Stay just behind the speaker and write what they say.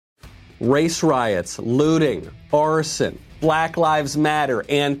Race riots, looting, arson, Black Lives Matter,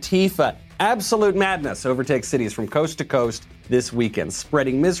 Antifa, absolute madness overtakes cities from coast to coast this weekend,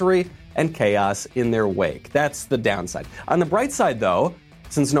 spreading misery and chaos in their wake. That's the downside. On the bright side, though,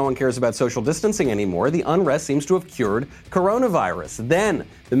 since no one cares about social distancing anymore, the unrest seems to have cured coronavirus. Then,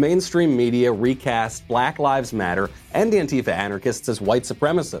 the mainstream media recast Black Lives Matter and Antifa anarchists as white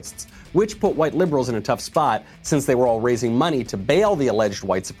supremacists, which put white liberals in a tough spot since they were all raising money to bail the alleged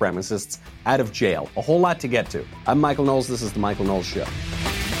white supremacists out of jail. A whole lot to get to. I'm Michael Knowles. This is The Michael Knowles Show.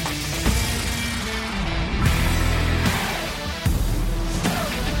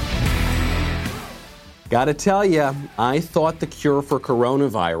 Gotta tell you, I thought the cure for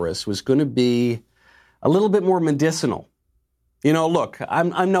coronavirus was going to be a little bit more medicinal. You know, look,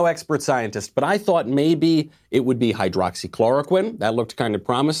 I'm no expert scientist, but I thought maybe it would be hydroxychloroquine. That looked kind of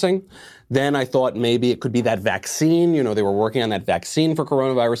promising. Then I thought maybe it could be that vaccine. You know, they were working on that vaccine for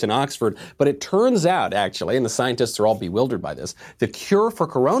coronavirus in Oxford. But it turns out, actually, and the scientists are all bewildered by this, the cure for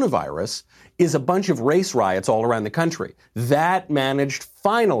coronavirus is a bunch of race riots all around the country. That managed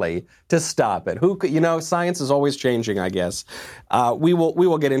finally to stop it. Science is always changing, I guess. We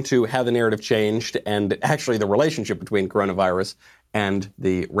will get into how the narrative changed and actually the relationship between coronavirus and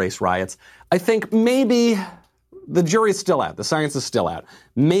the race riots. I think maybe the jury's still out. The science is still out.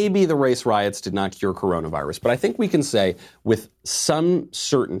 Maybe the race riots did not cure coronavirus, but I think we can say with some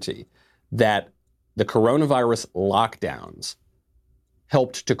certainty that the coronavirus lockdowns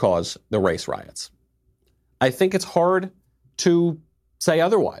helped to cause the race riots. I think it's hard to say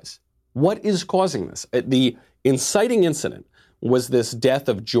otherwise. What is causing this? The inciting incident was this death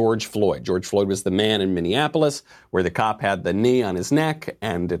of George Floyd. George Floyd was the man in Minneapolis where the cop had the knee on his neck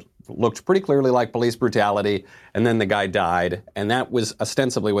and it looked pretty clearly like police brutality, and then the guy died, and that was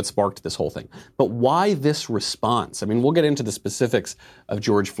ostensibly what sparked this whole thing. But why this response? I mean, we'll get into the specifics of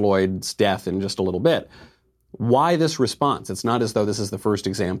George Floyd's death in just a little bit. Why this response? It's not as though this is the first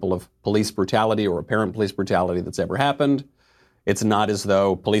example of police brutality or apparent police brutality that's ever happened. It's not as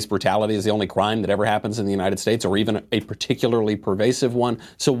though police brutality is the only crime that ever happens in the United States or even a particularly pervasive one.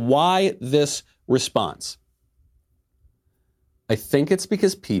 So why this response? I think it's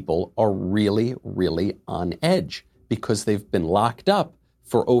because people are really, really on edge because they've been locked up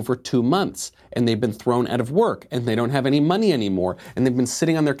for over 2 months and they've been thrown out of work and they don't have any money anymore and they've been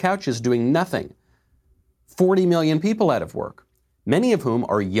sitting on their couches doing nothing. 40 million people out of work, many of whom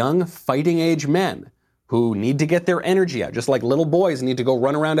are young fighting-age men who need to get their energy out. Just like little boys need to go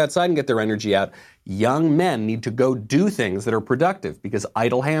run around outside and get their energy out, young men need to go do things that are productive because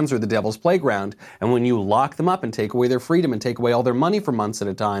idle hands are the devil's playground. And when you lock them up and take away their freedom and take away all their money for months at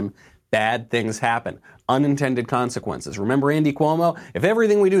a time, bad things happen. Unintended consequences. Remember Andy Cuomo? If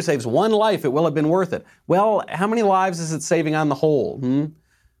everything we do saves one life, it will have been worth it. Well, how many lives is it saving on the whole?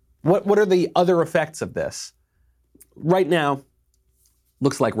 What are the other effects of this? Right now,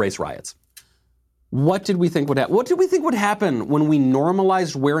 looks like race riots. What did we think would happen? What did we think would happen when we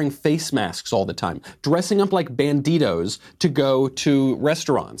normalized wearing face masks all the time, dressing up like banditos to go to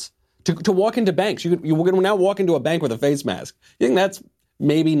restaurants, to walk into banks? You can now walk into a bank with a face mask. You think that's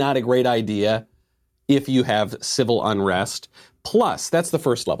maybe not a great idea if you have civil unrest? Plus, that's the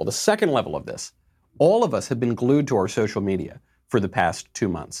first level. The second level of this, all of us have been glued to our social media for the past 2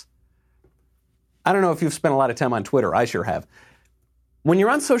 months. I don't know if you've spent a lot of time on Twitter. I sure have. When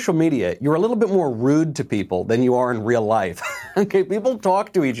you're on social media, you're a little bit more rude to people than you are in real life. Okay, people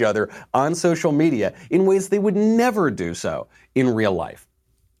talk to each other on social media in ways they would never do so in real life.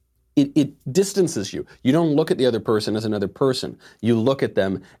 It distances you. You don't look at the other person as another person. You look at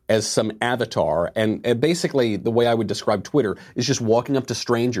them as some avatar. And basically, the way I would describe Twitter is just walking up to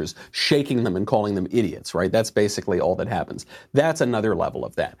strangers, shaking them and calling them idiots, right? That's basically all that happens. That's another level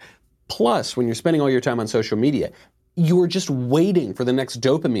of that. Plus, when you're spending all your time on social media, you're just waiting for the next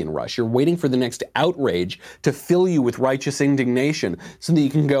dopamine rush. You're waiting for the next outrage to fill you with righteous indignation so that you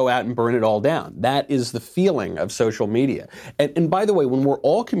can go out and burn it all down. That is the feeling of social media. And by the way, when we're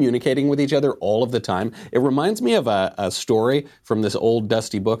all communicating with each other all of the time, it reminds me of a story from this old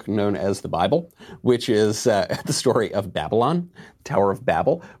dusty book known as the Bible, which is the story of Babylon, Tower of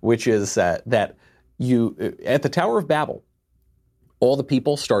Babel, which is that you, at the Tower of Babel, all the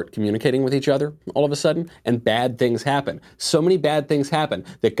people start communicating with each other all of a sudden, and bad things happen. So many bad things happen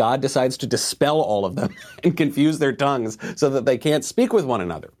that God decides to dispel all of them and confuse their tongues so that they can't speak with one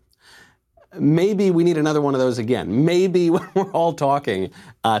another. Maybe we need another one of those again. Maybe when we're all talking,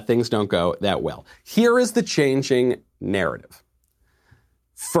 things don't go that well. Here is the changing narrative.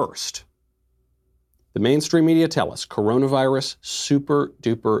 First, the mainstream media tell us coronavirus super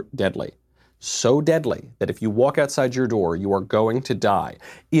duper deadly. so deadly that if you walk outside your door, you are going to die.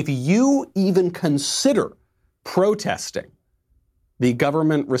 If you even consider protesting the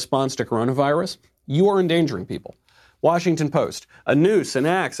government response to coronavirus, you are endangering people. Washington Post, a noose, an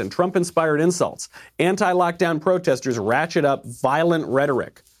axe, and Trump-inspired insults. Anti-lockdown protesters ratchet up violent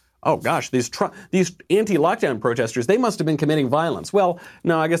rhetoric. Oh gosh, these anti-lockdown protesters, they must have been committing violence. Well,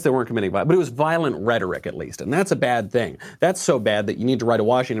 no, I guess they weren't committing violence, but it was violent rhetoric at least, and that's a bad thing. That's so bad that you need to write a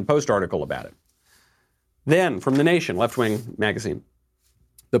Washington Post article about it. Then, from The Nation, left-wing magazine,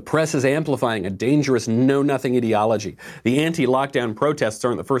 the press is amplifying a dangerous know-nothing ideology. The anti-lockdown protests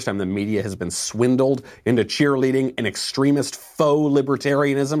aren't the first time the media has been swindled into cheerleading an extremist faux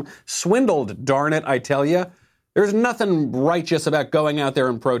libertarianism. Swindled, darn it, I tell you. There's nothing righteous about going out there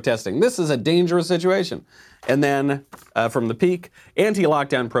and protesting. This is a dangerous situation. And then, from The Peak,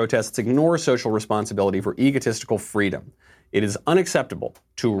 anti-lockdown protests ignore social responsibility for egotistical freedom. It is unacceptable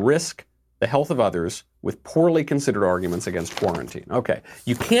to risk the health of others with poorly considered arguments against quarantine. Okay,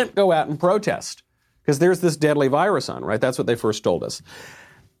 you can't go out and protest because there's this deadly virus on, right? That's what they first told us.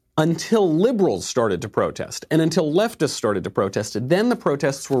 Until liberals started to protest and until leftists started to protest, then the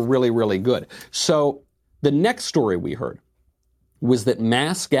protests were really, really good. So the next story we heard was that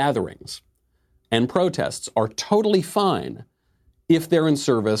mass gatherings and protests are totally fine if they're in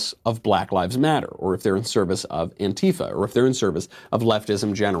service of Black Lives Matter, or if they're in service of Antifa, or if they're in service of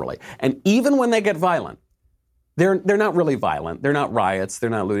leftism generally. And even when they get violent, they're not really violent. They're not riots. They're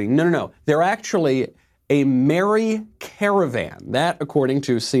not looting. No. They're actually a merry caravan. That, according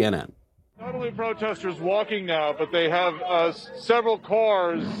to CNN. Not only protesters walking now, but they have several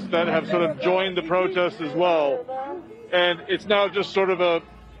cars that have sort of joined the protest as well. And it's now just sort of a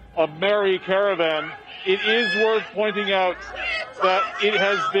merry caravan. It is worth pointing out that it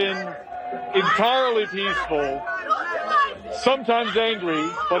has been entirely peaceful, sometimes angry,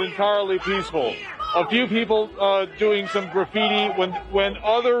 but entirely peaceful. A few people doing some graffiti. When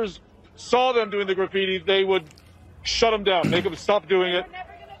others saw them doing the graffiti, they would shut them down, make them stop doing it.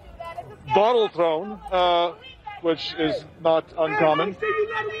 Bottle thrown, which is not uncommon.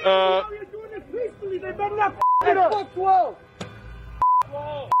 So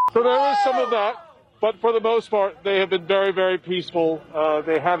there is some of that. But for the most part, they have been very, very peaceful.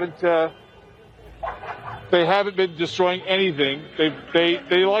 They haven't been destroying anything.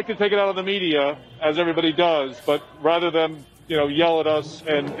 They like to take it out on the media, as everybody does. But rather than yell at us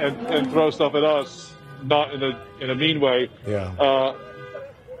and throw stuff at us, not in a mean way. Yeah.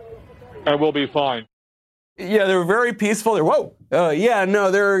 And we'll be fine. Yeah, they're very peaceful. They're, whoa. They're, oh,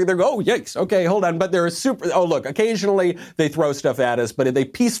 yikes. Okay, hold on. But they're look, occasionally they throw stuff at us, but if they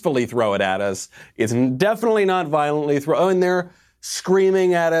peacefully throw it at us, it's definitely not violently and they're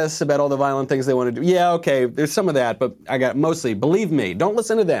screaming at us about all the violent things they want to do. Yeah, okay, there's some of that, but I got mostly, believe me, don't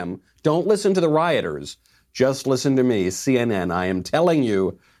listen to them. Don't listen to the rioters. Just listen to me, CNN. I am telling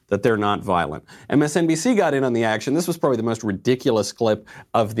you that they're not violent. MSNBC got in on the action. This was probably the most ridiculous clip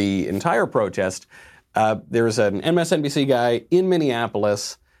of the entire protest. There's an MSNBC guy in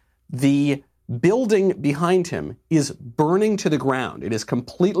Minneapolis. The building behind him is burning to the ground. It is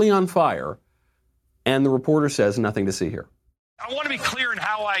completely on fire. And the reporter says, nothing to see here. I want to be clear in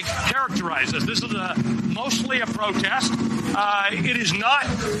how I characterize this. This is mostly a protest. It is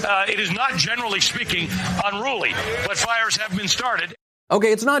not generally speaking unruly, but fires have been started.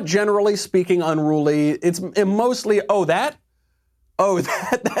 Okay, it's not generally speaking unruly. It's mostly, that's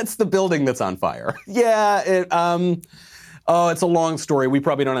the building that's on fire. Yeah, it's a long story. We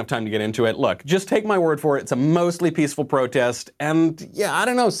probably don't have time to get into it. Look, just take my word for it. It's a mostly peaceful protest. And yeah, I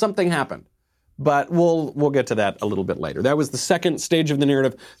don't know, something happened. But we'll get to that a little bit later. That was the second stage of the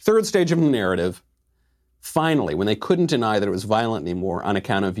narrative. Third stage of the narrative, finally, when they couldn't deny that it was violent anymore on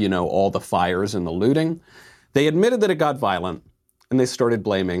account of, all the fires and the looting, they admitted that it got violent, and they started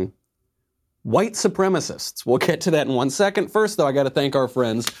blaming white supremacists. We'll get to that in 1 second. First, though, I got to thank our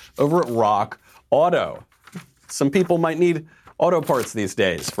friends over at Rock Auto. Some people might need auto parts these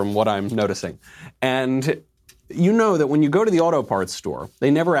days, from what I'm noticing. And you know that when you go to the auto parts store, they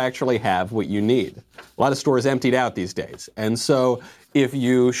never actually have what you need. A lot of stores emptied out these days. And so if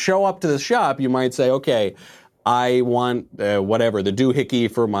you show up to the shop, you might say, okay, I want the doohickey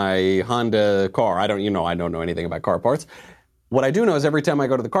for my Honda car. I don't know anything about car parts. What I do know is every time I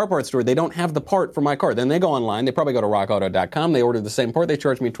go to the car parts store, they don't have the part for my car. Then they go online. They probably go to rockauto.com. They order the same part. They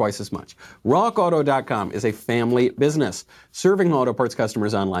charge me twice as much. Rockauto.com is a family business, serving auto parts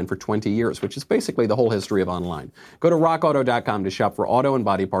customers online for 20 years, which is basically the whole history of online. Go to rockauto.com to shop for auto and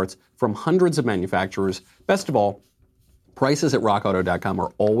body parts from hundreds of manufacturers. Best of all, prices at rockauto.com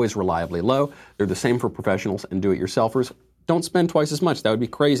are always reliably low. They're the same for professionals and do-it-yourselfers. Don't spend twice as much. That would be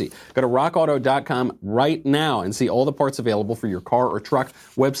crazy. Go to rockauto.com right now and see all the parts available for your car or truck.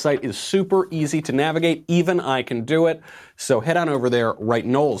 Website is super easy to navigate. Even I can do it. So head on over there, write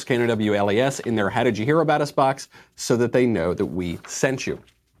Knowles, K-N-O-W-L-E-S, in their How Did You Hear About Us box so that they know that we sent you.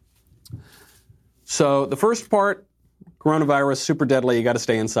 So the first part, coronavirus, super deadly, you got to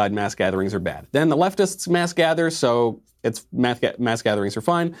stay inside, mass gatherings are bad. Then the leftists mass gather, so it's mass gatherings are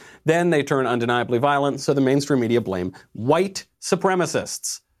fine. Then they turn undeniably violent, so the mainstream media blame white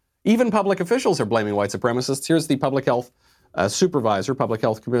supremacists. Even public officials are blaming white supremacists. Here's the public health supervisor, public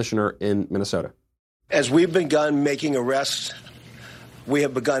health commissioner in Minnesota. As we've begun making arrests, we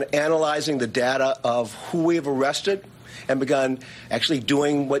have begun analyzing the data of who we have arrested and begun actually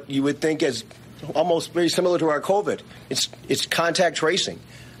doing what you would think is almost very similar to our COVID. It's contact tracing.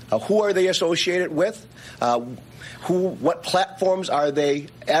 Who are they associated with? What platforms are they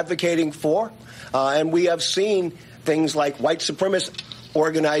advocating for? And we have seen things like white supremacist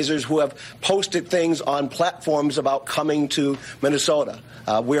organizers who have posted things on platforms about coming to Minnesota.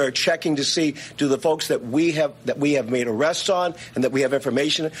 We are checking to see, do the folks that we have made arrests on and that we have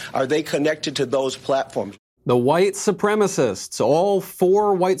information, are they connected to those platforms? The white supremacists, all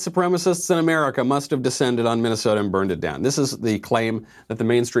 4 white supremacists in America must have descended on Minnesota and burned it down. This is the claim that the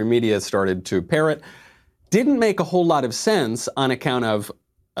mainstream media started to parrot. Didn't make a whole lot of sense on account of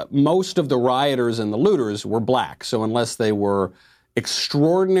most of the rioters and the looters were black. So unless they were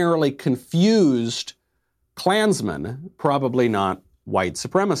extraordinarily confused Klansmen, probably not white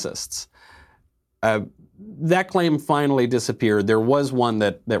supremacists. That claim finally disappeared. There was one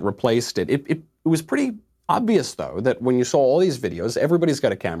that replaced it. It was pretty obvious, though, that when you saw all these videos, everybody's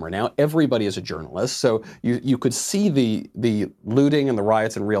got a camera now, everybody is a journalist, so you could see the looting and the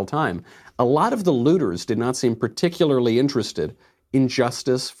riots in real time. A lot of the looters did not seem particularly interested in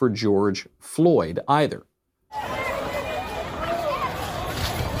justice for George Floyd either.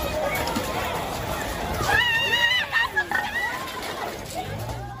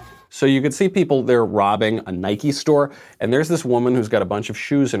 So you could see people there robbing a Nike store, and there's this woman who's got a bunch of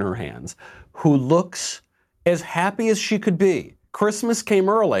shoes in her hands who looks as happy as she could be. Christmas came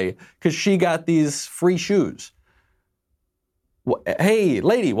early because she got these free shoes. Hey,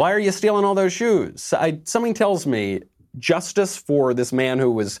 lady, why are you stealing all those shoes? Something tells me justice for this man who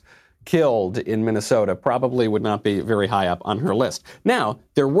was killed in Minnesota probably would not be very high up on her list. Now,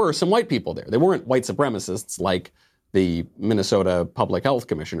 there were some white people there. They weren't white supremacists like the Minnesota Public Health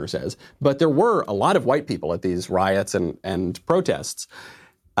Commissioner says, but there were a lot of white people at these riots and protests.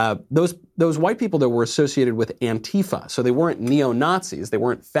 Those white people that were associated with Antifa, so they weren't neo-Nazis, they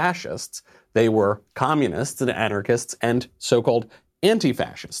weren't fascists, they were communists and anarchists and so-called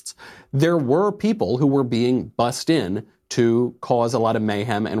anti-fascists. There were people who were being bussed in to cause a lot of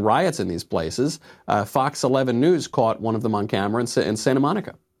mayhem and riots in these places. Fox 11 News caught one of them on camera in Santa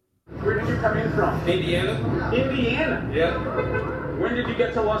Monica. Where did you come in from? Indiana. Indiana? Yeah. When did you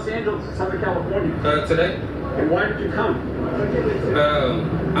get to Los Angeles, Southern California? Today. And why did you come?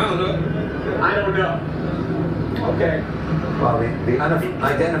 I don't know. I don't know. Okay. Well, the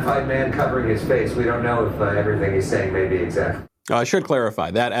unidentified man covering his face, we don't know if everything he's saying may be exact. I should clarify,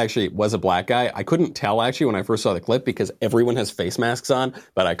 that actually was a black guy. I couldn't tell, actually, when I first saw the clip because everyone has face masks on,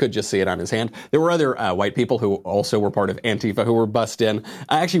 but I could just see it on his hand. There were other white people who also were part of Antifa who were bussed in.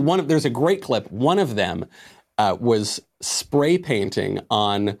 Actually, there's a great clip. One of them was spray painting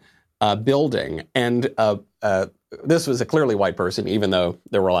on a building, and this was a clearly white person, even though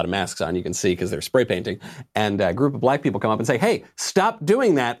there were a lot of masks on, you can see because they're spray painting. And a group of black people come up and say, hey, stop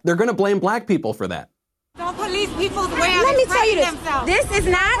doing that. They're going to blame black people for that. Don't police people's way of Let me tell you this. themselves. This is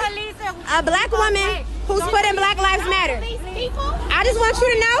not a black woman who's put in Black Lives Matter. I just want you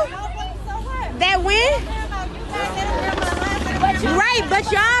to know that right, but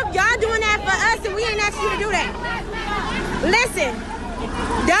y'all doing that for us and we ain't asked you to do that. Listen,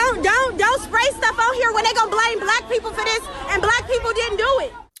 don't spray stuff on here when they gonna blame black people for this and black people didn't do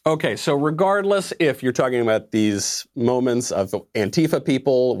it. Okay, so regardless if you're talking about these moments of Antifa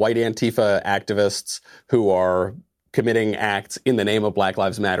people, white Antifa activists who are committing acts in the name of Black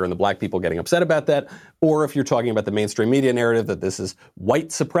Lives Matter and the black people getting upset about that, or if you're talking about the mainstream media narrative that this is white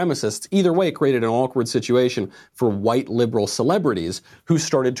supremacists, either way it created an awkward situation for white liberal celebrities who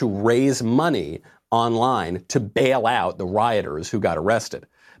started to raise money online to bail out the rioters who got arrested.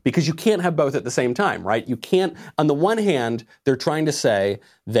 Because you can't have both at the same time, right? You can't, on the one hand, they're trying to say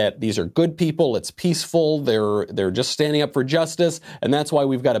that these are good people, it's peaceful, they're just standing up for justice, and that's why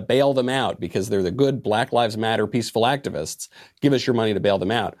we've got to bail them out, because they're the good Black Lives Matter peaceful activists. Give us your money to bail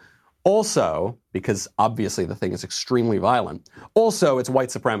them out. Also, because obviously the thing is extremely violent, also it's white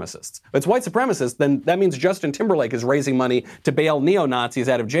supremacists. If it's white supremacists, then that means Justin Timberlake is raising money to bail neo-Nazis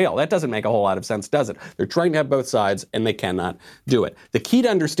out of jail. That doesn't make a whole lot of sense, does it? They're trying to have both sides, and they cannot do it. The key to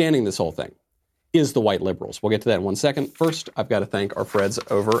understanding this whole thing is the white liberals. We'll get to that in 1 second. First, I've got to thank our friends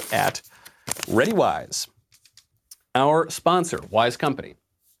over at ReadyWise. Our sponsor, Wise Company,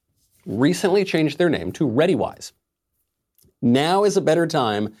 recently changed their name to ReadyWise. Now is a better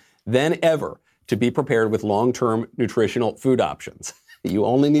time than ever to be prepared with long-term nutritional food options. You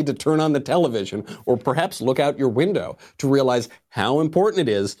only need to turn on the television or perhaps look out your window to realize how important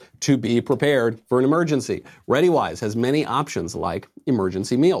it is to be prepared for an emergency. ReadyWise has many options like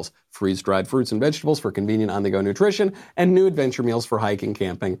emergency meals, freeze-dried fruits and vegetables for convenient on-the-go nutrition, and new adventure meals for hiking,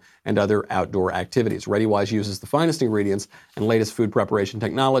 camping, and other outdoor activities. ReadyWise uses the finest ingredients and latest food preparation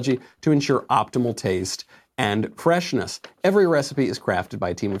technology to ensure optimal taste and freshness. Every recipe is crafted by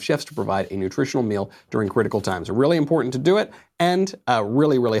a team of chefs to provide a nutritional meal during critical times. Really important to do it, and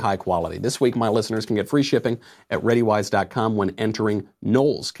really, really high quality. This week, my listeners can get free shipping at ReadyWise.com when entering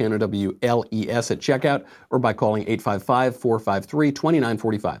Knowles, Knowles, at checkout, or by calling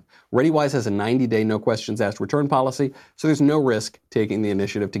 855-453-2945. ReadyWise has a 90-day no-questions-asked return policy, so there's no risk taking the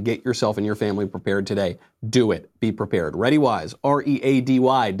initiative to get yourself and your family prepared today. Do it. Be prepared. ReadyWise,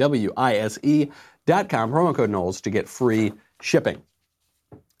 ReadyWise.com, promo code Knowles to get free shipping.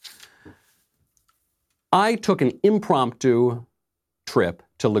 I took an impromptu trip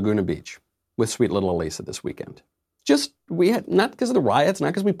to Laguna Beach with sweet little Elisa this weekend. Not because of the riots, not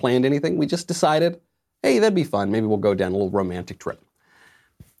because we planned anything. We just decided, hey, that'd be fun. Maybe we'll go down a little romantic trip.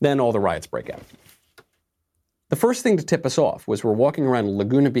 Then all the riots break out. The first thing to tip us off was we're walking around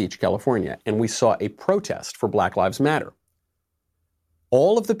Laguna Beach, California, and we saw a protest for Black Lives Matter.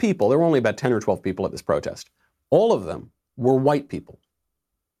 All of the people, there were only about 10 or 12 people at this protest, all of them were white people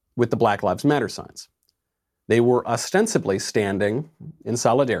with the Black Lives Matter signs. They were ostensibly standing in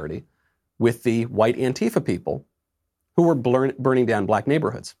solidarity with the white Antifa people who were burning down black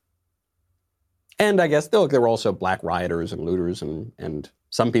neighborhoods. And I guess, look, there were also black rioters and looters and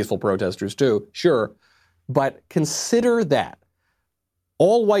some peaceful protesters too, sure. But consider that.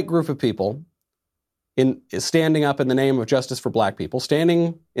 All white group of people standing up in the name of justice for black people,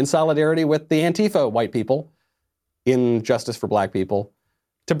 standing in solidarity with the Antifa white people in justice for black people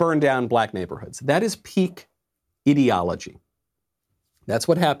to burn down black neighborhoods. That is peak ideology. That's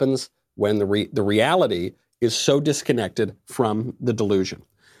what happens when the reality is so disconnected from the delusion.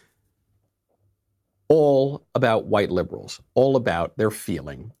 All about white liberals, all about their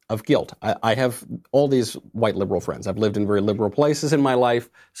feeling of guilt. I have all these white liberal friends. I've lived in very liberal places in my life,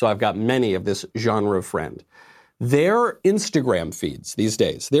 so I've got many of this genre of friend. Their Instagram feeds these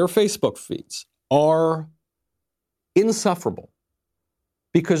days, their Facebook feeds are insufferable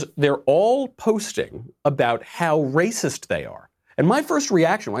because they're all posting about how racist they are. And my first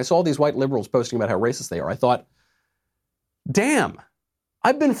reaction when I saw all these white liberals posting about how racist they are, I thought, damn,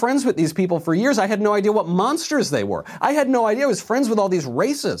 I've been friends with these people for years. I had no idea what monsters they were. I had no idea I was friends with all these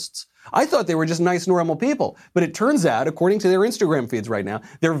racists. I thought they were just nice, normal people. But it turns out, according to their Instagram feeds right now,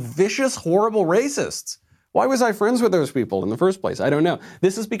 they're vicious, horrible racists. Why was I friends with those people in the first place? I don't know.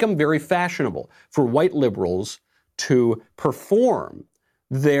 This has become very fashionable for white liberals to perform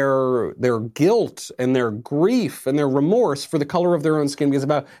their guilt and their grief and their remorse for the color of their own skin because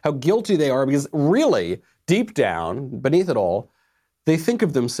about how guilty they are, because really, deep down, beneath it all, they think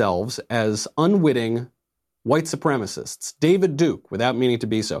of themselves as unwitting white supremacists. David Duke, without meaning to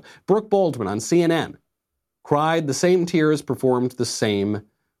be so. Brooke Baldwin on CNN cried the same tears, performed the same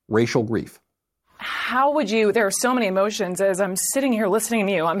racial grief. How would you, there are so many emotions as I'm sitting here listening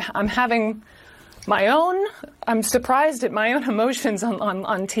to you. I'm having my own, I'm surprised at my own emotions on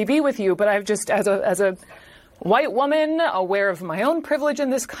TV with you, but I've just, as a white woman, aware of my own privilege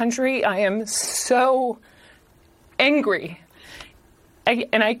in this country, I am so angry.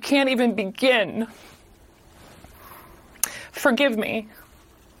 And I can't even begin. Forgive me.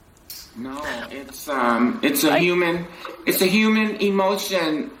 No, it's a human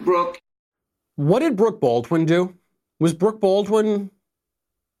emotion, Brooke. What did Brooke Baldwin do? Was Brooke Baldwin,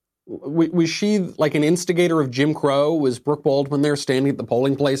 was she like an instigator of Jim Crow? Was Brooke Baldwin there standing at the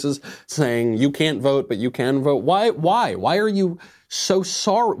polling places saying, you can't vote, but you can vote? Why? Why are you so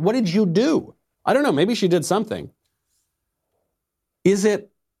sorry? What did you do? I don't know. Maybe she did something. Is it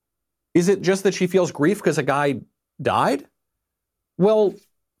just that she feels grief because a guy died? Well,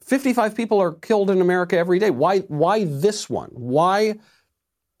 55 people are killed in America every day. Why this one? Why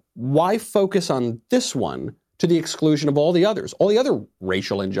focus on this one to the exclusion of all the others, all the other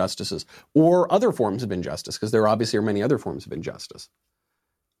racial injustices or other forms of injustice, because there obviously are many other forms of injustice?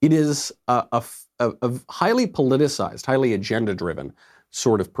 It is a highly politicized, highly agenda-driven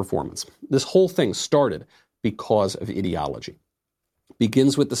sort of performance. This whole thing started because of ideology.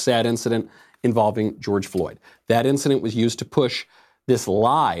 Begins with the sad incident involving George Floyd. That incident was used to push this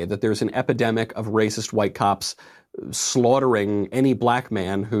lie that there's an epidemic of racist white cops slaughtering any black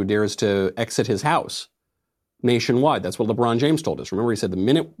man who dares to exit his house nationwide. That's what LeBron James told us. Remember, he said, the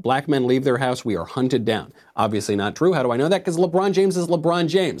minute black men leave their house, we are hunted down. Obviously not true. How do I know that? Because LeBron James is LeBron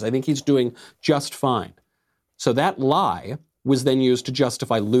James. I think he's doing just fine. So that lie was then used to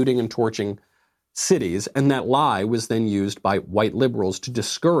justify looting and torching cities, and that lie was then used by white liberals to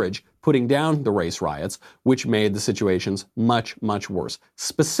discourage putting down the race riots, which made the situations much, much worse,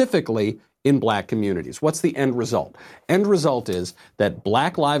 specifically in black communities. What's the end result? End result is that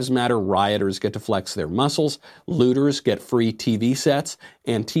Black Lives Matter rioters get to flex their muscles, looters get free TV sets,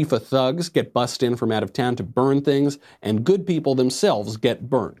 Antifa thugs get bussed in from out of town to burn things, and good people themselves get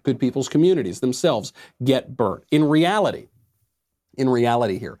burnt. Good people's communities themselves get burnt. In reality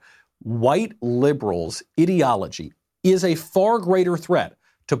here, white liberals' ideology is a far greater threat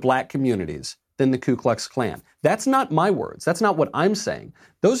to black communities than the Ku Klux Klan. That's not my words. That's not what I'm saying.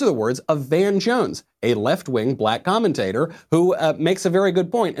 Those are the words of Van Jones, a left-wing black commentator who makes a very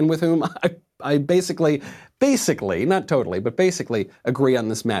good point and with whom I basically, not totally, but basically agree on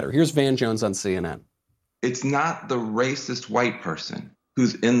this matter. Here's Van Jones on CNN. It's not the racist white person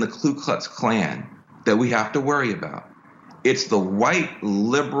who's in the Ku Klux Klan that we have to worry about. It's the white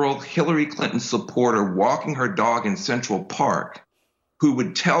liberal Hillary Clinton supporter walking her dog in Central Park who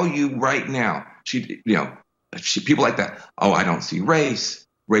would tell you right now, people like that, oh, I don't see race.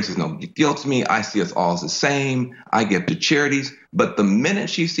 Race is no big deal to me. I see us all as the same. I give to charities. But the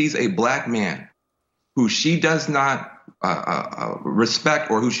minute she sees a black man who she does not respect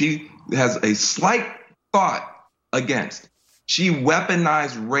or who she has a slight thought against, she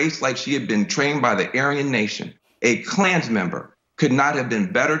weaponized race like she had been trained by the Aryan Nation. A Klans member could not have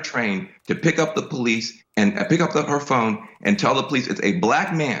been better trained to pick up the police and pick up her phone and tell the police it's a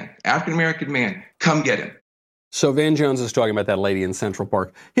black man, African-American man, come get him. So Van Jones is talking about that lady in Central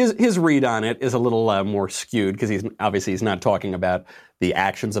Park. His read on it is a little more skewed because he's not talking about the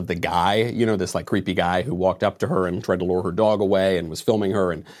actions of the guy, this like creepy guy who walked up to her and tried to lure her dog away and was filming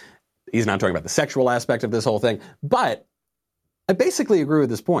her. And he's not talking about the sexual aspect of this whole thing. But I basically agree with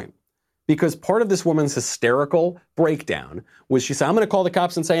this point. Because part of this woman's hysterical breakdown was she said, I'm going to call the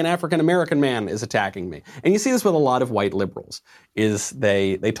cops and say an African-American man is attacking me. And you see this with a lot of white liberals, is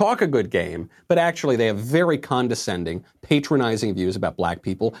they talk a good game, but actually they have very condescending, patronizing views about black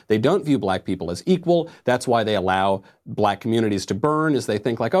people. They don't view black people as equal. That's why they allow black communities to burn, is they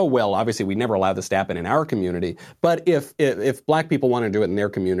think like, oh, well, obviously we never allow this to happen in our community. But if black people want to do it in their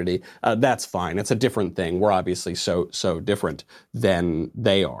community, that's fine. It's a different thing. We're obviously so different than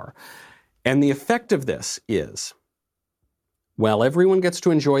they are. And the effect of this is, well, everyone gets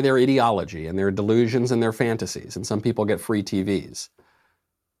to enjoy their ideology and their delusions and their fantasies, and some people get free TVs.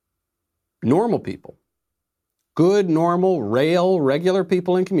 Normal people, good, normal, regular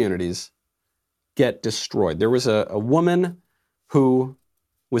people in communities get destroyed. There was a woman who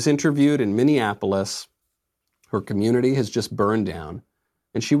was interviewed in Minneapolis. Her community has just burned down,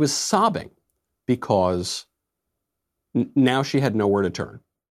 and she was sobbing because now she had nowhere to turn.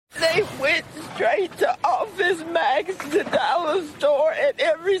 They went straight to Office Max, the dollar store, and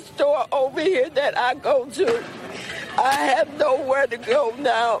every store over here that I go to. I have nowhere to go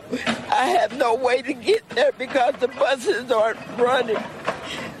now. I have no way to get there because the buses aren't running.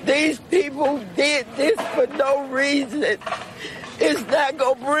 These people did this for no reason. It's not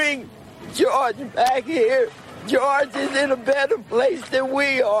going to bring George back here. George is in a better place than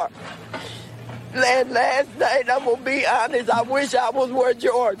we are. And last night, I'm going to be honest, I wish I was where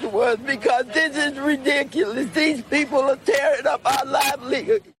George was because this is ridiculous. These people are tearing up our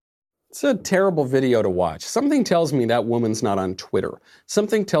livelihood. It's a terrible video to watch. Something tells me that woman's not on Twitter.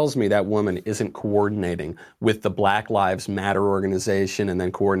 Something tells me that woman isn't coordinating with the Black Lives Matter organization and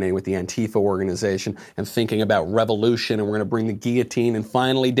then coordinating with the Antifa organization and thinking about revolution and we're going to bring the guillotine and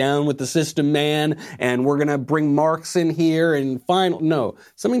finally down with the system, man, and we're going to bring Marx in here and no.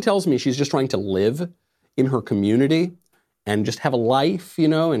 Something tells me she's just trying to live in her community and just have a life,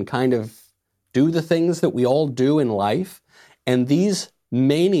 and kind of do the things that we all do in life. And these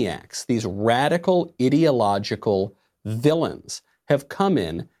maniacs, these radical ideological villains have come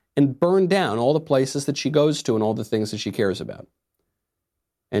in and burned down all the places that she goes to and all the things that she cares about.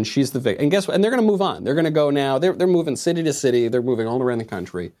 And she's the victim. And guess what? And they're going to move on. They're going to go now. They're moving city to city. They're moving all around the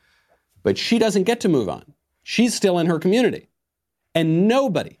country. But she doesn't get to move on. She's still in her community. And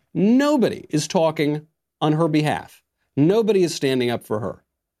nobody is talking on her behalf. Nobody is standing up for her.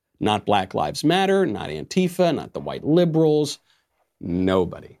 Not Black Lives Matter, not Antifa, not the white liberals.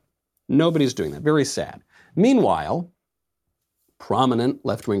 Nobody. Nobody's doing that. Very sad. Meanwhile, prominent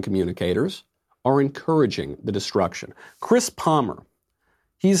left-wing communicators are encouraging the destruction. Chris Palmer,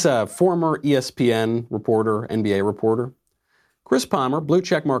 he's a former ESPN reporter, NBA reporter. Chris Palmer, blue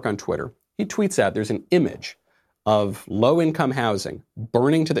check mark on Twitter, he tweets out there's an image of low-income housing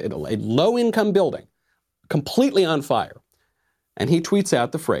burning to a low-income building, completely on fire. And he tweets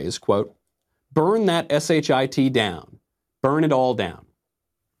out the phrase, quote, "Burn that SHIT down. Burn it all down."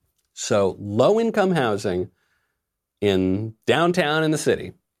 So low-income housing in downtown in the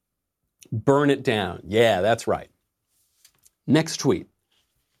city, burn it down. Yeah, that's right. Next tweet.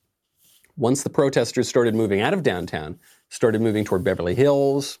 Once the protesters started moving out of downtown, started moving toward Beverly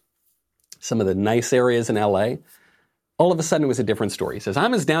Hills, some of the nice areas in LA, all of a sudden it was a different story. He says,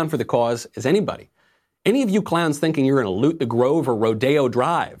 "I'm as down for the cause as anybody. Any of you clowns thinking you're going to loot the Grove or Rodeo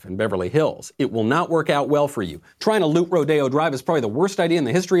Drive in Beverly Hills, it will not work out well for you. Trying to loot Rodeo Drive is probably the worst idea in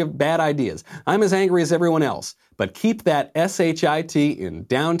the history of bad ideas. I'm as angry as everyone else, but keep that SHIT in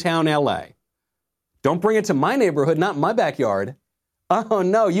downtown LA. Don't bring it to my neighborhood, not my backyard. Oh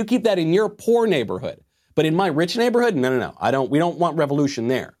no, you keep that in your poor neighborhood. But in my rich neighborhood, no. We don't want revolution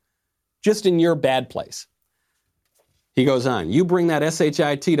there. Just in your bad place." He goes on, "You bring that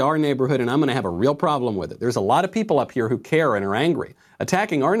SHIT to our neighborhood and I'm going to have a real problem with it. There's a lot of people up here who care and are angry.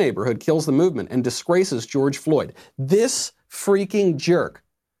 Attacking our neighborhood kills the movement and disgraces George Floyd." This freaking jerk.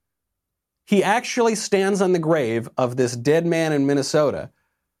 He actually stands on the grave of this dead man in Minnesota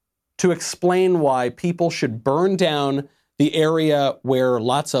to explain why people should burn down the area where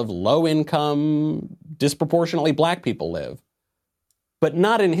lots of low-income, disproportionately black people live, but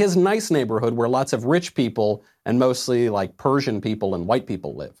not in his nice neighborhood where lots of rich people and mostly like Persian people and white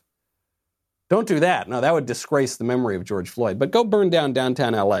people live. Don't do that. No, that would disgrace the memory of George Floyd. But go burn down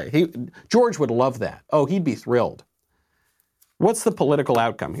downtown LA. George would love that. Oh, he'd be thrilled. What's the political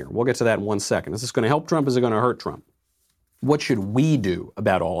outcome here? We'll get to that in 1 second. Is this going to help Trump? Is it going to hurt Trump? What should we do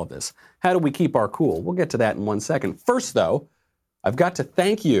about all of this? How do we keep our cool? We'll get to that in 1 second. First, though, I've got to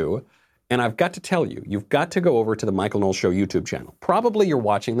thank you, and I've got to tell you, you've got to go over to the Michael Knowles Show YouTube channel. Probably you're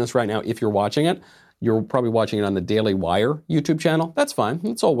watching this right now. If you're watching it, you're probably watching it on the Daily Wire YouTube channel. That's fine.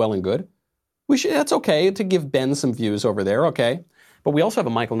 It's all well and good. That's okay to give Ben some views over there, okay? But we also have a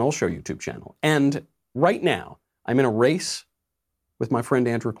Michael Knowles Show YouTube channel. And right now, I'm in a race with my friend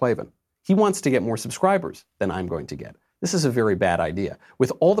Andrew Klavan. He wants to get more subscribers than I'm going to get. This is a very bad idea.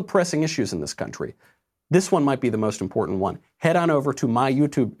 With all the pressing issues in this country, this one might be the most important one. Head on over to my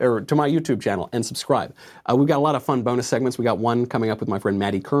YouTube channel and subscribe. We've got a lot of fun bonus segments. We got one coming up with my friend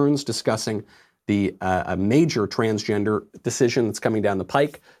Maddie Kearns discussing a major transgender decision that's coming down the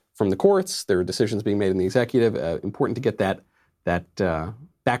pike from the courts. There are decisions being made in the executive. Important to get that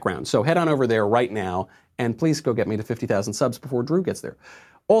background. So head on over there right now, and please go get me to 50,000 subs before Drew gets there.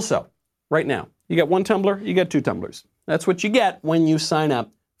 Also, right now, you get one tumbler, you get two tumblers. That's what you get when you sign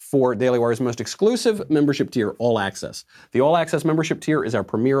up for Daily Wire's most exclusive membership tier, All Access. The All Access membership tier is our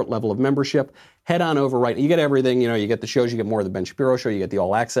premier level of membership. Head on over right. You get everything. You get the shows. You get more of the Ben Shapiro Show. You get the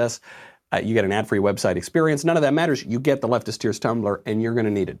All Access. You get an ad-free website experience. None of that matters. You get the Leftist Tears tumbler, and you're going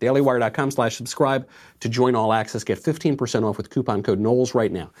to need it. DailyWire.com/subscribe to join All Access. Get 15% off with coupon code Knowles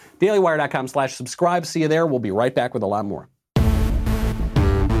right now. DailyWire.com/subscribe. See you there. We'll be right back with a lot more.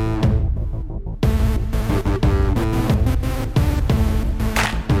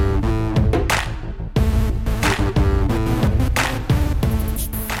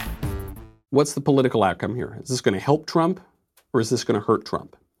 What's the political outcome here? Is this going to help Trump or is this going to hurt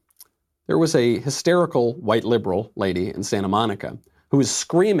Trump? There was a hysterical white liberal lady in Santa Monica who was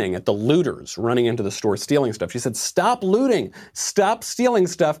screaming at the looters running into the store stealing stuff. She said, "Stop looting, stop stealing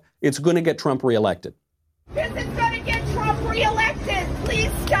stuff. It's going to get Trump reelected." This is going to get Trump reelected.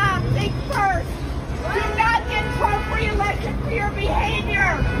 Please stop. Think first. Do not get Trump reelected for your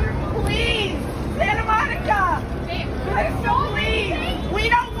behavior. Please. Santa Monica. Please. We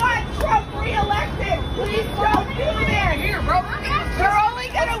don't want Trump reelected. Please don't do this. You're only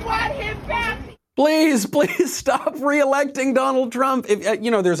going to want him back. Please stop reelecting Donald Trump.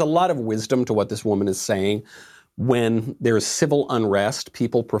 There's a lot of wisdom to what this woman is saying. When there's civil unrest,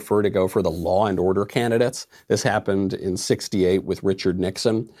 people prefer to go for the law and order candidates. This happened in '68 with Richard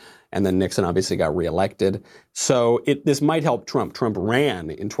Nixon, and then Nixon obviously got reelected. So this might help Trump. Trump ran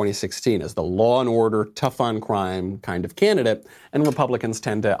in 2016 as the law and order, tough on crime kind of candidate, and Republicans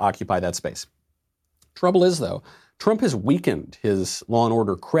tend to occupy that space. Trouble is, though, Trump has weakened his law and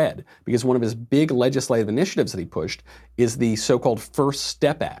order cred because one of his big legislative initiatives that he pushed is the so-called First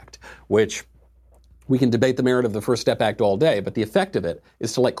Step Act, which We can debate the merit of the First Step Act all day, but the effect of it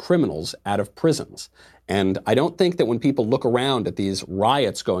is to let criminals out of prisons. And I don't think that when people look around at these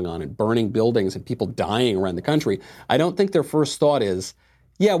riots going on and burning buildings and people dying around the country, I don't think their first thought is,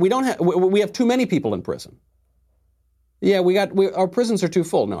 yeah, we have too many people in prison. Yeah, our prisons are too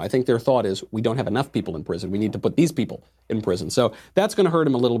full. No, I think their thought is we don't have enough people in prison. We need to put these people in prison. So that's going to hurt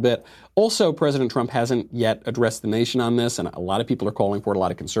him a little bit. Also, President Trump hasn't yet addressed the nation on this, and a lot of people are calling for it. A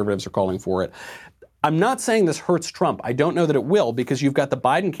lot of conservatives are calling for it. I'm not saying this hurts Trump. I don't know that it will, because you've got the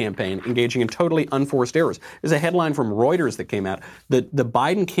Biden campaign engaging in totally unforced errors. There's a headline from Reuters that came out that the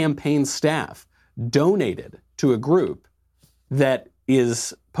Biden campaign staff donated to a group that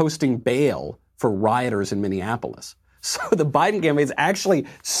is posting bail for rioters in Minneapolis. So the Biden campaign is actually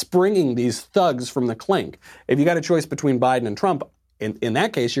springing these thugs from the clink. If you got a choice between Biden and Trump, in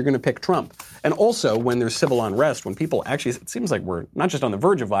that case, you're going to pick Trump. And also, when there's civil unrest, when people actually, it seems like we're not just on the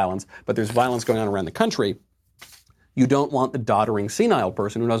verge of violence, but there's violence going on around the country, you don't want the doddering, senile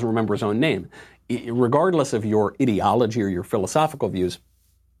person who doesn't remember his own name. Regardless of your ideology or your philosophical views,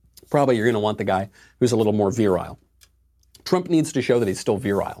 probably you're going to want the guy who's a little more virile. Trump needs to show that he's still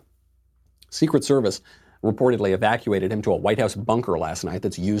virile. Secret Service reportedly evacuated him to a White House bunker last night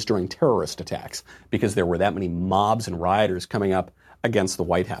that's used during terrorist attacks because there were that many mobs and rioters coming up against the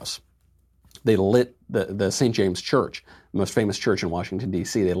White House. They lit the St. James Church, the most famous church in Washington,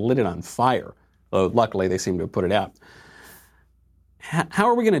 D.C. They lit it on fire, though luckily they seem to have put it out. How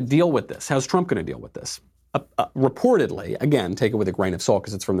are we going to deal with this? How's Trump going to deal with this? Reportedly, again, take it with a grain of salt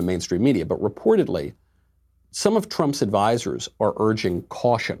because it's from the mainstream media, but reportedly, some of Trump's advisors are urging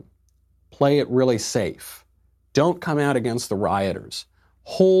caution. Play it really safe. Don't come out against the rioters.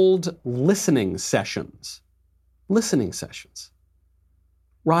 Hold listening sessions. Listening sessions.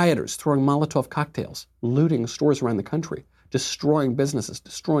 Rioters throwing Molotov cocktails, looting stores around the country, destroying businesses,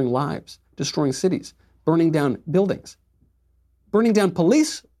 destroying lives, destroying cities, burning down buildings, burning down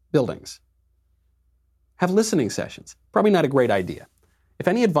police buildings. Have listening sessions. Probably not a great idea. If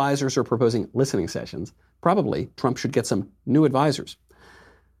any advisors are proposing listening sessions, probably Trump should get some new advisors.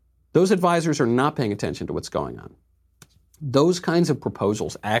 Those advisors are not paying attention to what's going on. Those kinds of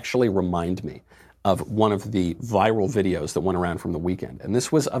proposals actually remind me of one of the viral videos that went around from the weekend. And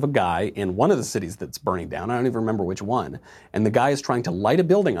this was of a guy in one of the cities that's burning down. I don't even remember which one. And the guy is trying to light a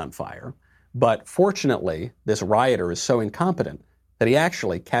building on fire. But fortunately, this rioter is so incompetent that he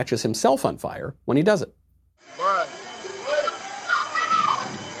actually catches himself on fire when he does it. Right.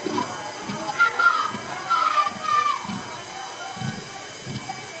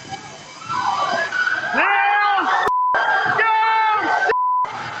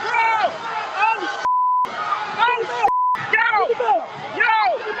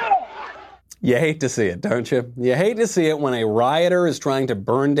 You hate to see it, don't you? You hate to see it when a rioter is trying to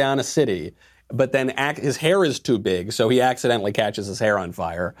burn down a city, but then his hair is too big, so he accidentally catches his hair on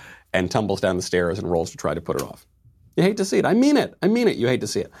fire and tumbles down the stairs and rolls to try to put it off. You hate to see it. I mean it. I mean it. You hate to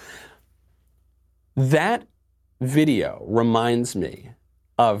see it. That video reminds me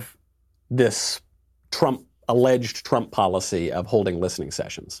of this alleged Trump policy of holding listening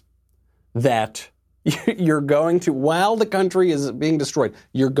sessions. That you're going to, while the country is being destroyed,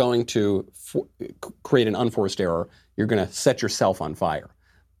 you're going to create an unforced error. You're going to set yourself on fire.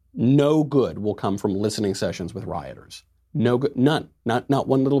 No good will come from listening sessions with rioters. No good, none, not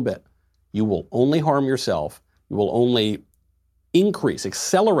one little bit. You will only harm yourself. You will only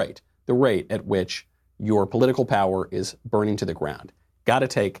accelerate the rate at which your political power is burning to the ground. Got to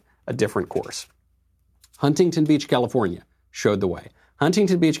take a different course. Huntington Beach, California showed the way.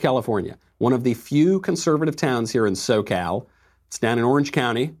 Huntington Beach, California, one of the few conservative towns here in SoCal. It's down in Orange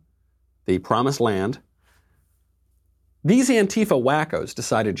County, the promised land. These Antifa wackos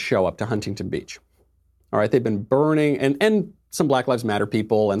decided to show up to Huntington Beach. All right, they've been burning, and some Black Lives Matter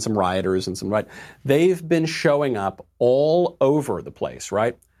people and some rioters and they've been showing up all over the place,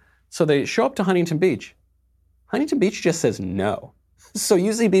 right? So they show up to Huntington Beach. Huntington Beach just says no. So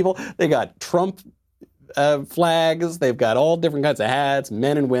you see people, they got Trump flags, they've got all different kinds of hats,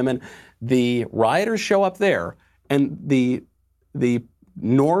 men and women. The rioters show up there, and the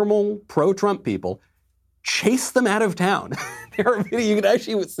normal pro-Trump people chase them out of town. You can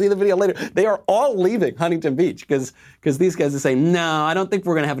actually see the video later. They are all leaving Huntington Beach because these guys are saying, no, I don't think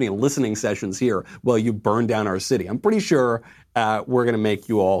we're going to have any listening sessions here while you burn down our city. I'm pretty sure we're going to make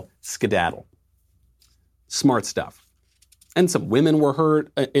you all skedaddle. Smart stuff. And some women were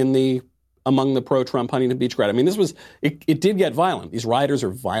hurt among the pro-Trump Huntington Beach crowd. I mean, it did get violent. These rioters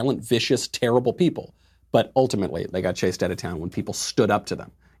are violent, vicious, terrible people. But ultimately, they got chased out of town when people stood up to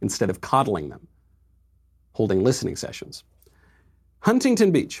them instead of coddling them, holding listening sessions.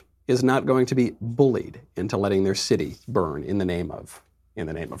 Huntington Beach is not going to be bullied into letting their city burn in the name of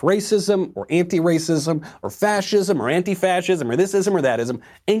racism or anti-racism or fascism or anti-fascism or thisism or thatism.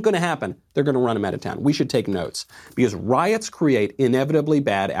 Ain't going to happen. They're going to run them out of town. We should take notes because riots create inevitably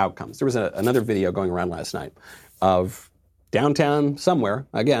bad outcomes. There was another video going around last night of downtown somewhere.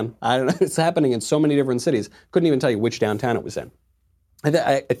 Again, I don't know. It's happening in so many different cities. Couldn't even tell you which downtown it was in.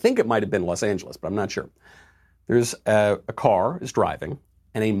 I think it might have been Los Angeles, but I'm not sure. There's a car is driving,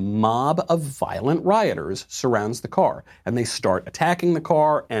 and a mob of violent rioters surrounds the car, and they start attacking the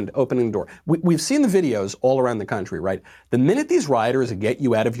car and opening the door. We've seen the videos all around the country, right? The minute these rioters get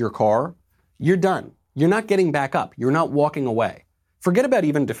you out of your car, you're done. You're not getting back up. You're not walking away. Forget about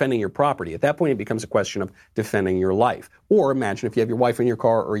even defending your property. At that point, it becomes a question of defending your life. Or imagine if you have your wife in your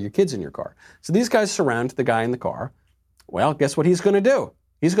car or your kids in your car. So these guys surround the guy in the car. Well, guess what he's going to do?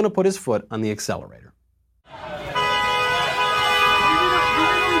 He's going to put his foot on the accelerator.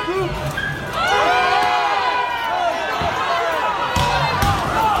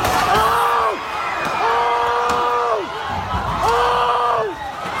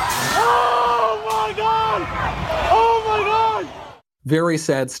 Very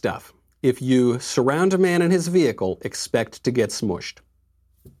sad stuff. If you surround a man in his vehicle, expect to get smushed.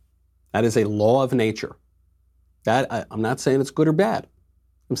 That is a law of nature. I'm not saying it's good or bad.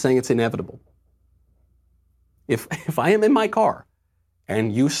 I'm saying it's inevitable. If I am in my car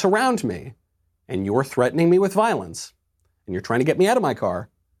and you surround me and you're threatening me with violence and you're trying to get me out of my car,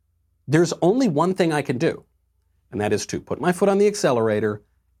 there's only one thing I can do, and that is to put my foot on the accelerator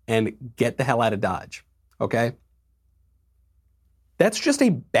and get the hell out of Dodge. Okay? That's just a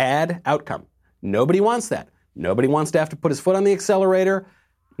bad outcome. Nobody wants that. Nobody wants to have to put his foot on the accelerator.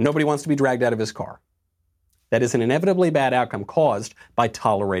 Nobody wants to be dragged out of his car. That is an inevitably bad outcome caused by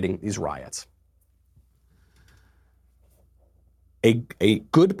tolerating these riots. A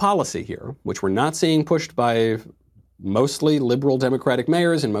good policy here, which we're not seeing pushed by mostly liberal Democratic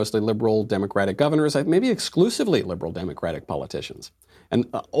mayors and mostly liberal Democratic governors, maybe exclusively liberal Democratic politicians. And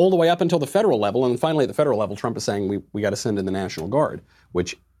all the way up until the federal level, and finally at the federal level, Trump is saying we got to send in the National Guard,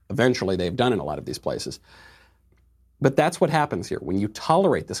 which eventually they've done in a lot of these places. But that's what happens here. When you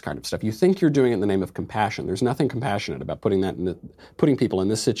tolerate this kind of stuff, you think you're doing it in the name of compassion. There's nothing compassionate about putting people in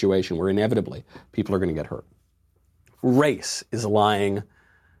this situation where inevitably people are going to get hurt. Race is lying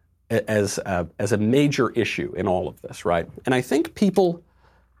as a major issue in all of this, right? And I think people,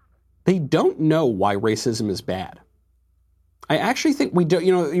 they don't know why racism is bad. I actually think we do.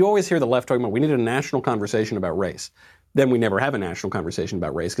 You always hear the left talking about we need a national conversation about race. Then we never have a national conversation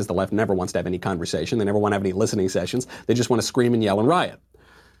about race because the left never wants to have any conversation. They never want to have any listening sessions. They just want to scream and yell and riot.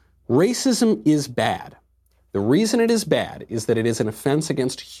 Racism is bad. The reason it is bad is that it is an offense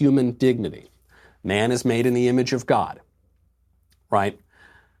against human dignity. Man is made in the image of God, right?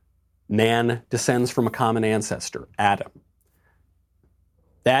 Man descends from a common ancestor, Adam.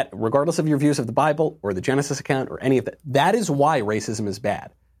 That, regardless of your views of the Bible or the Genesis account or any of that, that is why racism is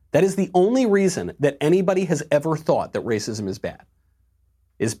bad. That is the only reason that anybody has ever thought that racism is bad,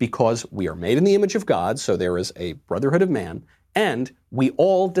 is because we are made in the image of God, so there is a brotherhood of man, and we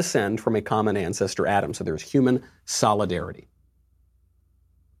all descend from a common ancestor, Adam, so there's human solidarity.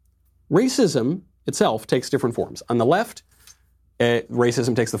 Racism itself takes different forms. On the left,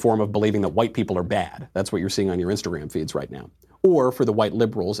 racism takes the form of believing that white people are bad. That's what you're seeing on your Instagram feeds right now. Or for the white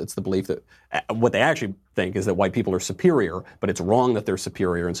liberals, it's the belief that what they actually think is that white people are superior, but it's wrong that they're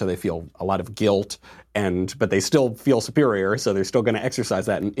superior, and so they feel a lot of guilt, but they still feel superior, so they're still going to exercise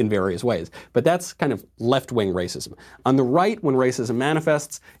that in various ways. But that's kind of left-wing racism. On the right, when racism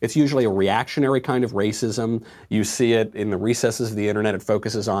manifests, it's usually a reactionary kind of racism. You see it in the recesses of the internet. It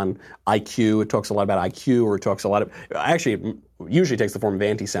focuses on IQ. It talks a lot about IQ, or it talks a lot of, actually, usually takes the form of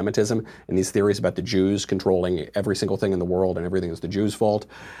anti-Semitism and these theories about the Jews controlling every single thing in the world and everything is the Jews' fault.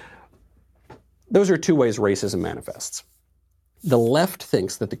 Those are two ways racism manifests. The left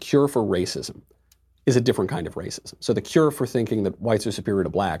thinks that the cure for racism is a different kind of racism. So the cure for thinking that whites are superior to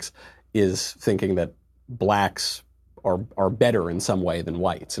blacks is thinking that blacks are better in some way than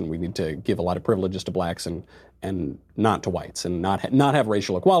whites, and we need to give a lot of privileges to blacks and not to whites, and not have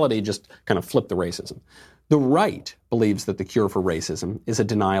racial equality, just kind of flip the racism. The right believes that the cure for racism is a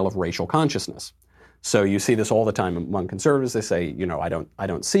denial of racial consciousness. So you see this all the time among conservatives. They say, I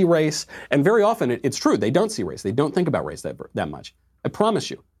don't see race. And very often it's true. They don't see race. They don't think about race that much. I promise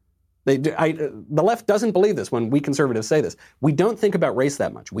you. The left doesn't believe this when we conservatives say this. We don't think about race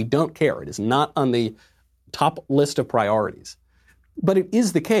that much. We don't care. It is not on the top list of priorities. But it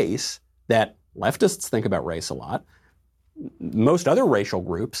is the case that leftists think about race a lot. Most other racial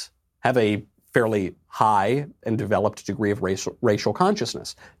groups have a fairly high and developed degree of racial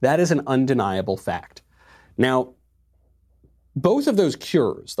consciousness. That is an undeniable fact. Now, both of those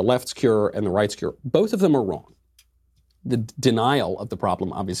cures, the left's cure and the right's cure, both of them are wrong. The denial of the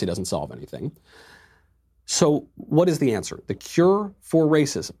problem obviously doesn't solve anything. So what is the answer? The cure for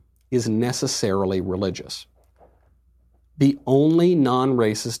racism is necessarily religious. The only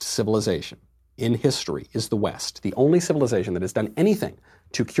non-racist civilization in history is the West. The only civilization that has done anything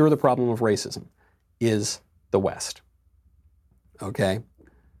to cure the problem of racism is the West. Okay?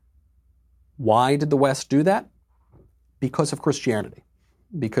 Why did the West do that? Because of Christianity.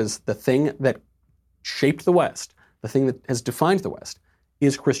 Because the thing that shaped the West, the thing that has defined the West,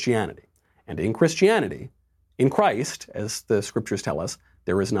 is Christianity. And in Christianity, in Christ, as the scriptures tell us,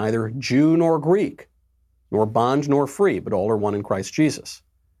 there is neither Jew nor Greek, nor bond nor free, but all are one in Christ Jesus.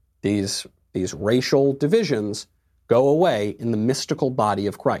 These racial divisions go away in the mystical body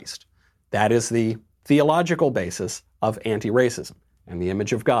of Christ. That is the theological basis of anti-racism and the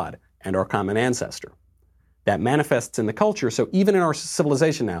image of God and our common ancestor. That manifests in the culture, so even in our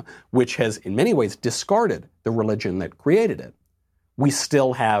civilization now, which has in many ways discarded the religion that created it, we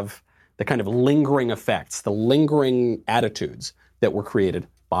still have the kind of lingering effects, the lingering attitudes that were created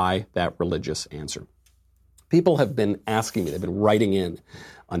by that religious answer. People have been asking me, they've been writing in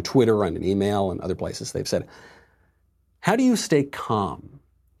on Twitter and in email and other places, they've said, how do you stay calm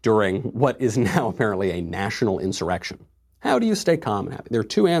during what is now apparently a national insurrection? How do you stay calm and happy? There are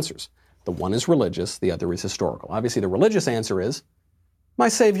two answers. The one is religious, the other is historical. Obviously, the religious answer is, my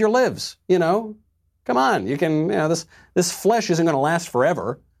Savior lives, Come on, you can, this flesh isn't going to last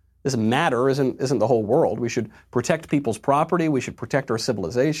forever. This matter isn't the whole world. We should protect people's property. We should protect our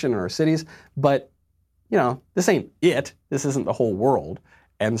civilization and our cities. But, this ain't it. This isn't the whole world.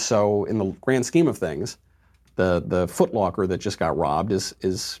 And so in the grand scheme of things, the Foot Locker that just got robbed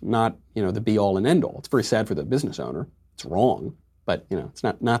is not, the be-all and end-all. It's very sad for the business owner. It's wrong. But, it's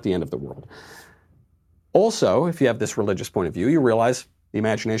not the end of the world. Also, if you have this religious point of view, you realize the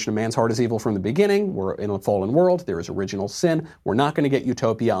imagination of man's heart is evil from the beginning. We're in a fallen world. There is original sin. We're not going to get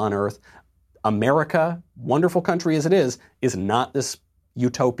utopia on earth. America, wonderful country as it is not this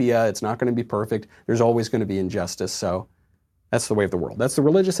utopia. It's not going to be perfect. There's always going to be injustice. So that's the way of the world. That's the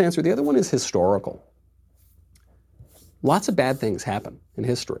religious answer. The other one is historical. Lots of bad things happen in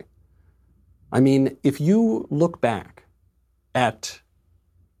history. I mean, if you look back at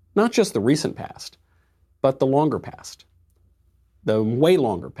not just the recent past, but the longer past, the way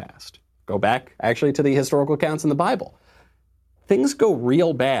longer past. Go back actually to the historical accounts in the Bible. Things go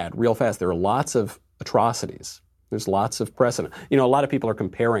real bad real fast. There are lots of atrocities. There's lots of precedent. A lot of people are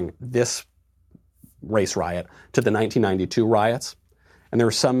comparing this race riot to the 1992 riots. And there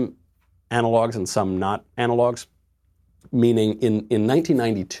are some analogs and some not analogs, meaning in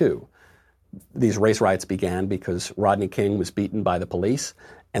 1992, these race riots began because Rodney King was beaten by the police,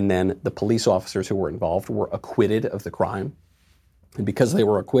 and then the police officers who were involved were acquitted of the crime. And because they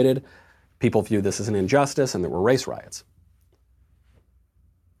were acquitted, people viewed this as an injustice, and there were race riots.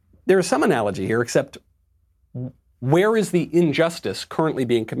 There is some analogy here, except where is the injustice currently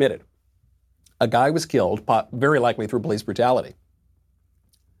being committed? A guy was killed, very likely through police brutality.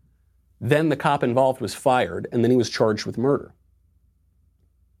 Then the cop involved was fired, and then he was charged with murder.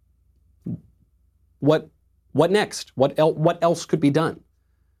 What next? What else could be done?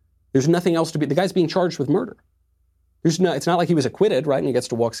 There's nothing else to be. The guy's being charged with murder. It's not like he was acquitted, right? And he gets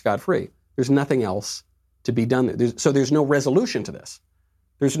to walk scot-free. There's nothing else to be done. So there's no resolution to this.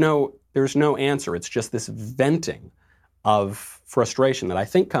 There's no answer. It's just this venting of frustration that I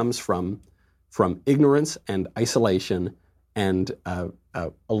think comes from ignorance and isolation and a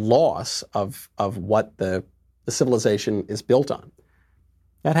loss of what the civilization is built on.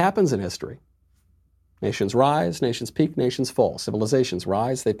 That happens in history. Nations rise, nations peak, nations fall. Civilizations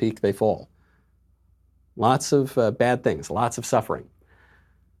rise, they peak, they fall. Lots of bad things, lots of suffering.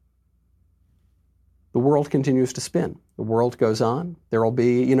 The world continues to spin. The world goes on. There will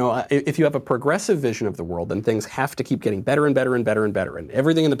be, if you have a progressive vision of the world, then things have to keep getting better and better and better and better. And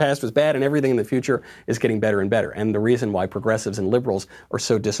everything in the past was bad, and everything in the future is getting better and better. And the reason why progressives and liberals are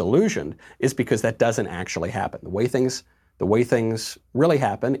so disillusioned is because that doesn't actually happen. The way things really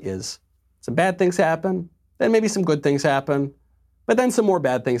happen is some bad things happen, then maybe some good things happen, but then some more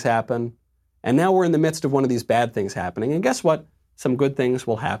bad things happen. And now we're in the midst of one of these bad things happening. And guess what? Some good things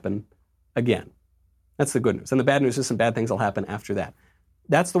will happen again. That's the good news. And the bad news is some bad things will happen after that.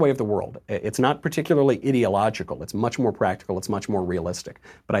 That's the way of the world. It's not particularly ideological. It's much more practical. It's much more realistic.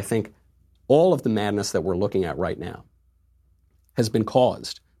 But I think all of the madness that we're looking at right now has been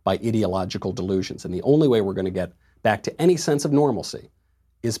caused by ideological delusions. And the only way we're going to get back to any sense of normalcy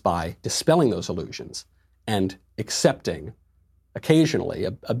is by dispelling those illusions and accepting, occasionally,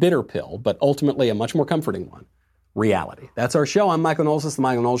 a bitter pill, but ultimately a much more comforting one, reality. That's our show. I'm Michael Knowles. This is The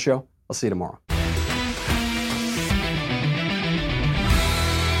Michael Knowles Show. I'll see you tomorrow.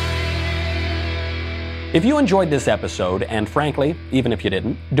 If you enjoyed this episode, and frankly, even if you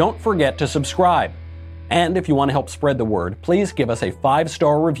didn't, don't forget to subscribe. And if you want to help spread the word, please give us a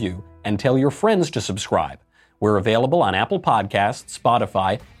 5-star review and tell your friends to subscribe. We're available on Apple Podcasts,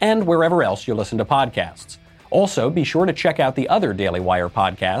 Spotify, and wherever else you listen to podcasts. Also, be sure to check out the other Daily Wire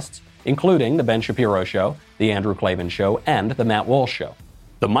podcasts, including The Ben Shapiro Show, The Andrew Klavan Show, and The Matt Walsh Show.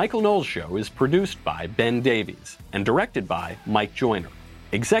 The Michael Knowles Show is produced by Ben Davies and directed by Mike Joyner.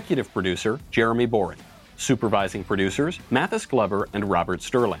 Executive producer, Jeremy Boren. Supervising producers, Mathis Glover and Robert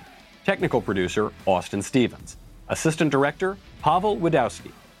Sterling. Technical producer, Austin Stevens. Assistant director, Pavel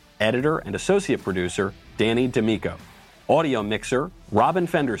Wadowski. Editor and associate producer, Danny D'Amico. Audio mixer, Robin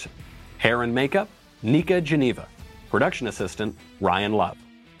Fenderson. Hair and makeup, Nika Geneva. Production assistant, Ryan Love.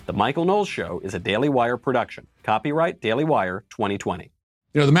 The Michael Knowles Show is a Daily Wire production. Copyright Daily Wire 2020.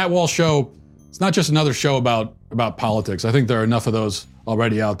 You know, the Matt Walsh Show, it's not just another show about politics. I think there are enough of those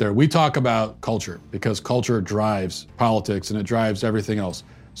already out there. We talk about culture because culture drives politics and it drives everything else.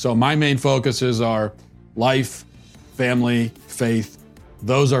 So my main focuses are life, family, faith.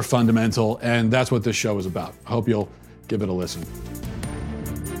 Those are fundamental, and that's what this show is about. I hope you'll give it a listen.